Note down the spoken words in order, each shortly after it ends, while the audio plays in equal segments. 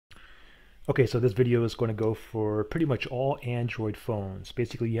Okay, so this video is going to go for pretty much all Android phones.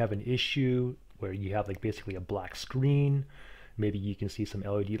 Basically, you have an issue where you have like basically a black screen. Maybe you can see some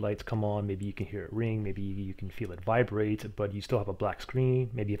LED lights come on. Maybe you can hear it ring. Maybe you can feel it vibrate, but you still have a black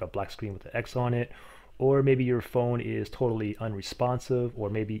screen. Maybe you have a black screen with the X on it. Or maybe your phone is totally unresponsive, or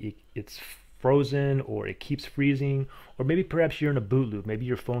maybe it's frozen, or it keeps freezing, or maybe perhaps you're in a boot loop. Maybe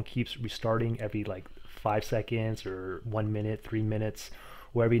your phone keeps restarting every like 5 seconds or 1 minute, 3 minutes,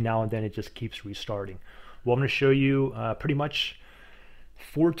 or every now and then it just keeps restarting. Well, I'm going to show you pretty much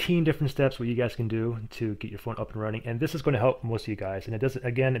 14 different steps what you guys can do to get your phone up and running, and this is going to help most of you guys. And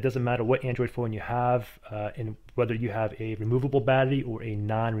it doesn't matter what Android phone you have, and whether you have a removable battery or a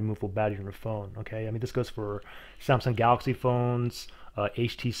non-removable battery in your phone. Okay, I mean, this goes for Samsung Galaxy phones,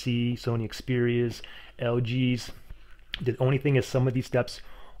 HTC, Sony Xperias, LGs. The only thing is some of these steps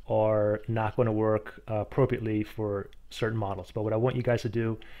are not going to work appropriately for certain models. But what I want you guys to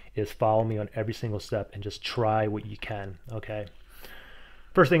do is follow me on every single step and just try what you can. Okay.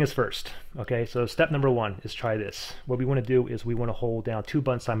 First thing is first. Okay, so step number one is try this. What we want to do is we want to hold down two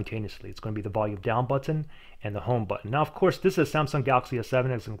buttons simultaneously. It's going to be the volume down button and the home button. Now, of course, this is Samsung Galaxy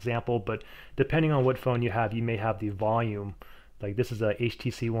S7 as an example, but depending on what phone you have, you may have the volume. Like this is a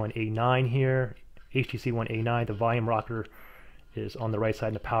HTC One A9 here. HTC One A9, the volume rocker is on the right side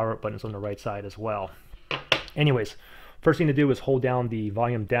and the power button is on the right side as well. Anyways, first thing to do is hold down the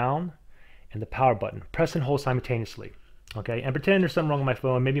volume down and the power button. Press and hold simultaneously. Okay, and pretend there's something wrong with my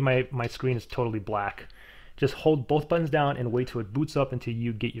phone. Maybe my screen is totally black. Just hold both buttons down and wait till it boots up until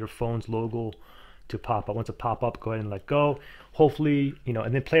you get your phone's logo to pop up. Once it pop up, go ahead and let go. Hopefully,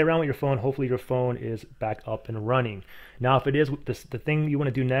 and then play around with your phone. Hopefully your phone is back up and running. Now, if it is, the thing you want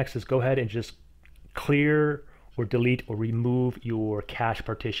to do next is go ahead and just clear or delete or remove your cache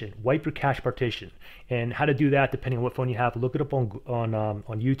partition. Wipe your cache partition. And how to do that, depending on what phone you have, look it up on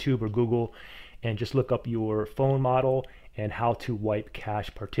YouTube or Google, and just look up your phone model and how to wipe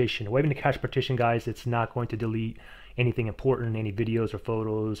cache partition. Wiping the cache partition, guys, it's not going to delete anything important, any videos or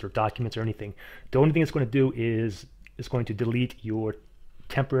photos or documents or anything. The only thing it's going to do is it's going to delete your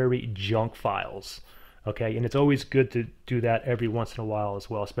temporary junk files. Okay, and it's always good to do that every once in a while as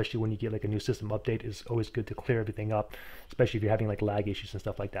well, especially when you get like a new system update. It's always good to clear everything up, especially if you're having like lag issues and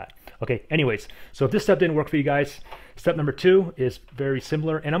stuff like that. Okay, anyways, so if this step didn't work for you guys, step number two is very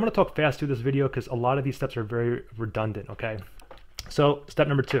similar, and I'm going to talk fast through this video because a lot of these steps are very redundant. Okay, so step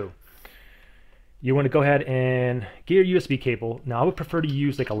number two, you want to go ahead and get your USB cable. Now, I would prefer to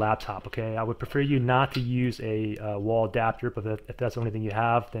use like a laptop, okay? I would prefer you not to use a wall adapter, but if that's the only thing you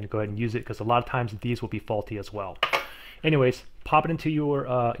have, then go ahead and use it, because a lot of times these will be faulty as well. Anyways, pop it into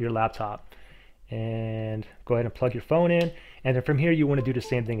your laptop and go ahead and plug your phone in. And then from here, you want to do the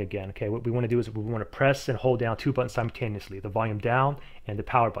same thing again, okay? What we want to do is we want to press and hold down two buttons simultaneously, the volume down and the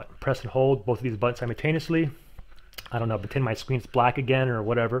power button. Press and hold both of these buttons simultaneously. I don't know, pretend my screen's black again or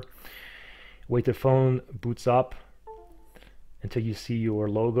whatever. Wait till the phone boots up until you see your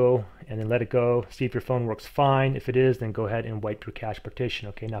logo, and then let it go. See if your phone works fine. If it is, then go ahead and wipe your cache partition.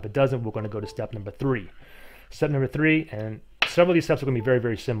 Okay, now if it doesn't, we're going to go to step number three. Step number three, and several of these steps are going to be very,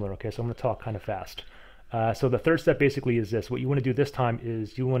 very similar. Okay, so I'm going to talk kind of fast. So the third step basically is this. What you want to do this time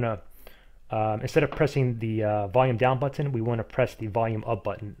is you want to, instead of pressing the volume down button, we want to press the volume up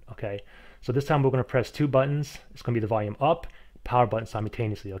button. Okay, so this time we're going to press two buttons. It's going to be the volume up, power button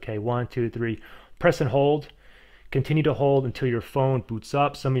simultaneously. Okay, 1, 2, 3. Press and hold. Continue to hold until your phone boots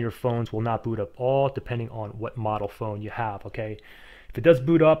up. Some of your phones will not boot up all, depending on what model phone you have. Okay, if it does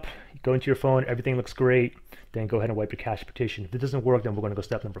boot up, go into your phone, everything looks great, then go ahead and wipe your cache partition. If it doesn't work, then we're going to go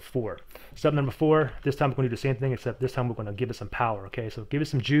step number four. Step number four, this time we're going to do the same thing, except this time we're going to give it some power. Okay, so give it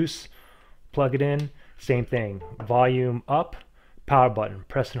some juice, plug it in, same thing. Volume up, power button,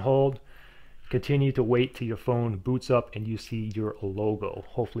 press and hold. Continue to wait till your phone boots up and you see your logo.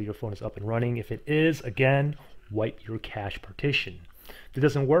 Hopefully your phone is up and running. If it is, again, wipe your cache partition. If it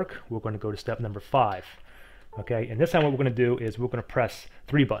doesn't work, we're going to go to step number five. Okay, and this time what we're going to do is we're going to press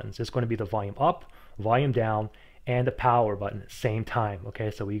three buttons. It's going to be the volume up, volume down, and the power button at the same time. Okay,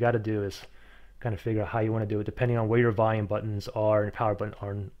 so what you got to do is kind of figure out how you want to do it, depending on where your volume buttons are and power button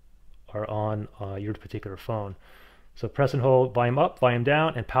are on your particular phone. So press and hold volume up, volume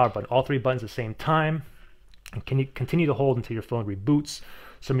down, and power button. All three buttons at the same time. And can you continue to hold until your phone reboots?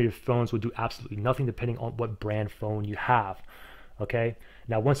 Some of your phones will do absolutely nothing depending on what brand phone you have. Okay.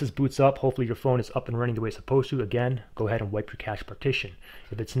 Now once this boots up, hopefully your phone is up and running the way it's supposed to. Again, go ahead and wipe your cache partition.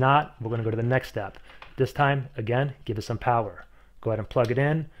 If it's not, we're going to go to the next step. This time, again, give it some power. Go ahead and plug it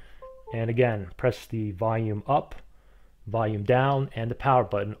in. And again, press the volume up, volume down, and the power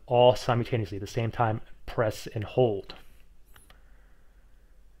button all simultaneously at the same time. Press and hold.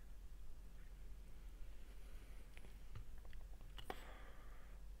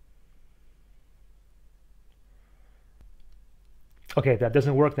 Okay, if that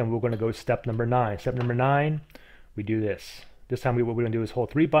doesn't work, then we're going to go step number 9. Step number 9, we do this. This time what we're going to do is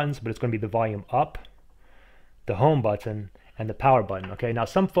hold 3 buttons, but it's going to be the volume up, the home button, and the power button. Okay, now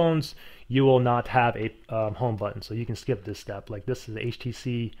some phones you will not have a home button, so you can skip this step. Like this is the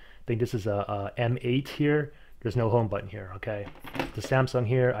HTC, I think this is a M8 here. There's no home button here. Okay, the Samsung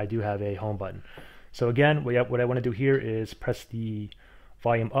here, I do have a home button. So again, what I want to do here is press the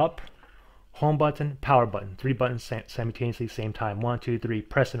volume up, home button, power button. 3 buttons simultaneously, same time. 1, 2, 3.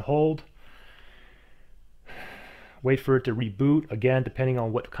 Press and hold. Wait for it to reboot. Again, depending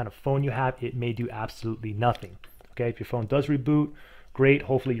on what kind of phone you have, it may do absolutely nothing. Okay, if your phone does reboot, great.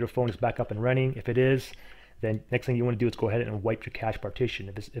 Hopefully your phone is back up and running. If it is, then next thing you want to do is go ahead and wipe your cache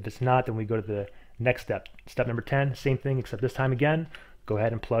partition. If it's not, then we go to the next step. Step number 10, same thing, except this time again, go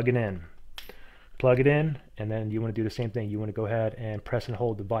ahead and plug it in. Plug it in, and then you want to do the same thing. You want to go ahead and press and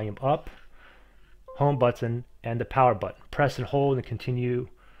hold the volume up, home button, and the power button. Press and hold and continue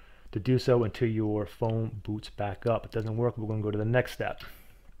to do so until your phone boots back up. If it doesn't work, we're going to go to the next step.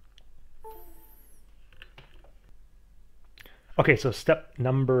 Okay, so step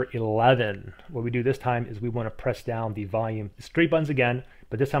number 11. What we do this time is we want to press down the volume. It's 3 buttons again,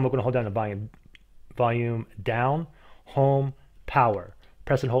 but this time we're going to hold down the volume down, home, power.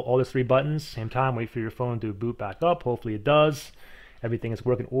 Press and hold all the 3 buttons, same time. Wait for your phone to boot back up. Hopefully it does. Everything is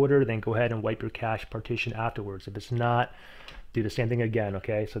working order. Then go ahead and wipe your cache partition afterwards. If it's not, do the same thing again.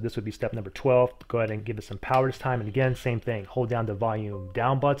 Okay, so this would be step number 12. Go ahead and give it some power this time. And again, same thing. Hold down the volume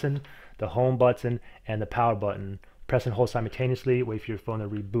down button, the home button, and the power button. Press and hold simultaneously. Wait for your phone to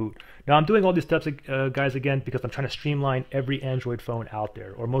reboot. Now I'm doing all these steps, guys, again, because I'm trying to streamline every Android phone out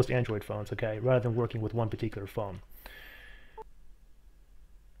there, or most Android phones, okay, rather than working with one particular phone.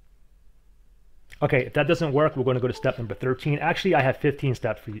 Okay, if that doesn't work, we're going to go to step number 13. Actually, I have 15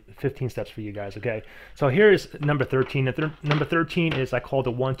 steps for you guys, okay? So here is number 13. Number 13 is I call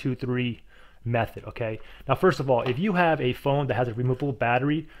the 1, 2, 3 method, okay? Now, first of all, if you have a phone that has a removable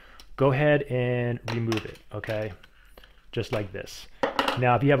battery, go ahead and remove it, okay? Just like this.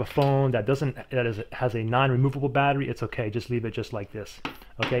 Now, if you have a phone that has a non-removable battery, it's okay. Just leave it just like this,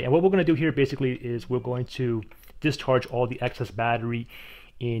 okay? And what we're going to do here basically is we're going to discharge all the excess battery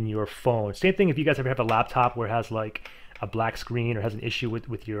in your phone. Same thing if you guys ever have a laptop where it has like a black screen or has an issue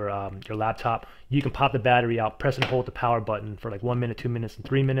with your laptop, you can pop the battery out, press and hold the power button for like 1 minute, 2 minutes, and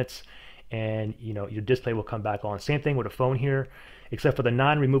 3 minutes, and you know your display will come back on. Same thing with a phone here, except for the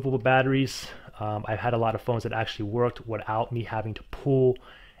non-removable batteries. I've had a lot of phones that actually worked without me having to pull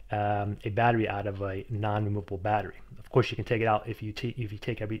a battery out of a non-removable battery. Of course, you can take it out if you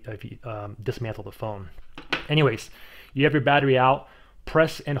dismantle the phone. Anyways, you have your battery out.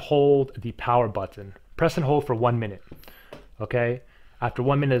 Press and hold the power button. Press and hold for 1 minute. Okay. After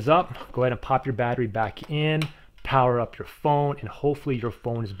 1 minute is up, go ahead and pop your battery back in, power up your phone, and hopefully your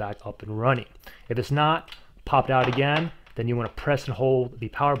phone is back up and running. If it's not, pop it out again. Then you want to press and hold the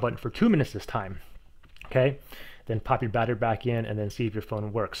power button for 2 minutes this time. Okay. Then pop your battery back in and then see if your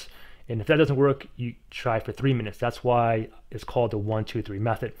phone works. And if that doesn't work, you try for 3 minutes. That's why it's called the 1, 2, 3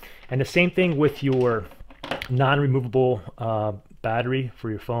 method. And the same thing with your non-removable battery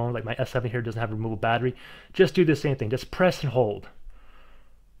for your phone. Like my S7 here doesn't have a removable battery. Just do the same thing. Just press and hold.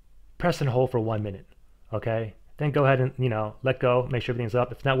 Press and hold for 1 minute. Okay. Then go ahead and let go. Make sure everything's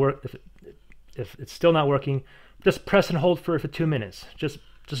up. If it's still not working, just press and hold for 2 minutes. Just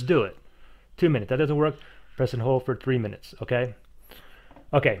do it. 2 minutes. That doesn't work. Press and hold for 3 minutes. Okay.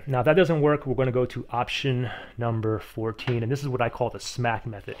 Okay. Now if that doesn't work, we're going to go to option number 14, and this is what I call the smack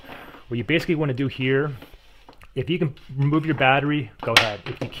method. What you basically want to do here, if you can remove your battery, go ahead.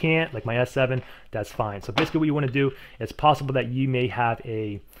 If you can't, like my S7, that's fine. So basically what you want to do, it's possible that you may have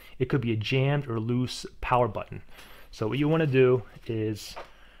it could be a jammed or loose power button. So what you want to do is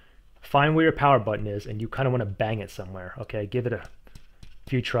find where your power button is, and you kind of want to bang it somewhere. Okay, give it a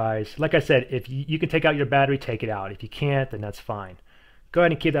few tries. Like I said, if you can take out your battery, take it out. If you can't, then that's fine. Go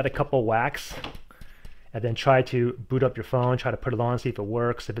ahead and give that a couple whacks, and then try to boot up your phone, try to put it on, see if it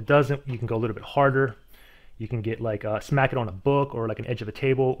works. If it doesn't, you can go a little bit harder. You can get like smack it on a book or like an edge of a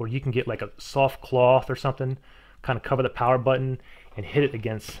table, or you can get like a soft cloth or something, kind of cover the power button and hit it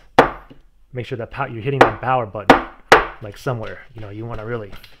against. Make sure that you're hitting that power button like somewhere. You want to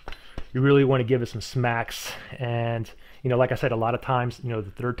really want to give it some smacks. And like I said, a lot of times,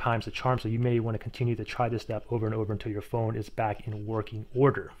 the third time's the charm. So you may want to continue to try this step over and over until your phone is back in working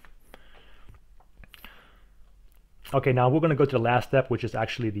order. Okay, now we're going to go to the last step, which is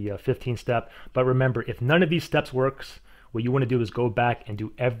actually the 15th step. But remember, if none of these steps works, what you want to do is go back and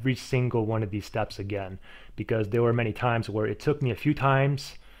do every single one of these steps again, because there were many times where it took me a few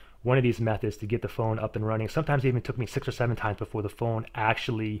times one of these methods to get the phone up and running. Sometimes it even took me 6 or 7 times before the phone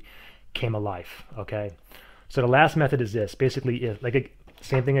actually came alive. Okay, so the last method is this. Basically,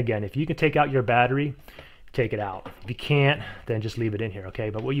 same thing again. If you can take out your battery, take it out. If you can't, then just leave it in here. Okay,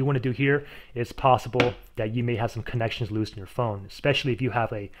 but what you want to do here, it's possible that you may have some connections loose in your phone, especially if you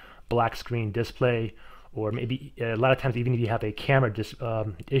have a black screen display, or maybe a lot of times even if you have a camera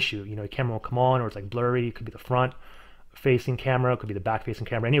issue, you know, a camera will come on or it's like blurry. It could be the front facing camera, it could be the back facing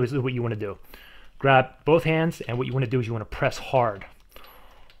camera. Anyways, this is what you want to do. Grab both hands, and what you want to do is you want to press hard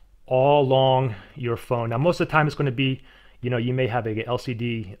all along your phone. Now most of the time it's going to be, you know, you may have a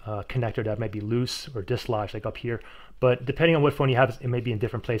LCD connector that might be loose or dislodged, like up here, but depending on what phone you have, it may be in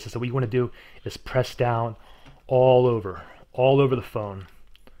different places. So what you want to do is press down all over the phone.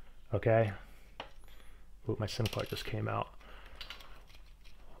 Okay. Ooh, my SIM card just came out.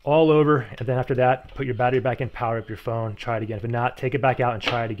 All over, and then after that, put your battery back in, power up your phone, try it again. If not, take it back out and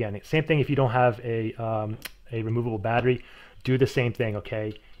try it again. Same thing if you don't have a removable battery, do the same thing,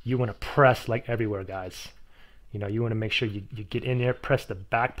 okay? You want to press like everywhere, guys. You know, you want to make sure you get in there, press the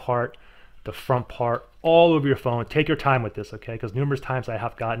back part, the front part, all over your phone. Take your time with this, okay? Because numerous times I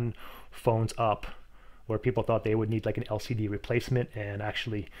have gotten phones up where people thought they would need like an LCD replacement, and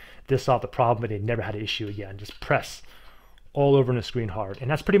actually this solved the problem, but they never had an issue again. Just press all over on the screen hard.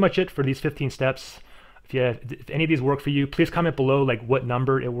 And that's pretty much it for these 15 steps. If any of these work for you, please comment below like what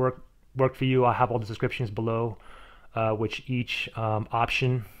number it worked for you. I'll have all the descriptions below, which each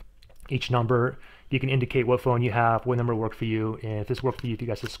option, each number, you can indicate what phone you have, what number worked for you, and if this worked for you, if you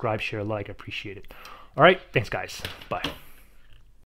guys subscribe, share, like, I appreciate it. All right, thanks guys, bye.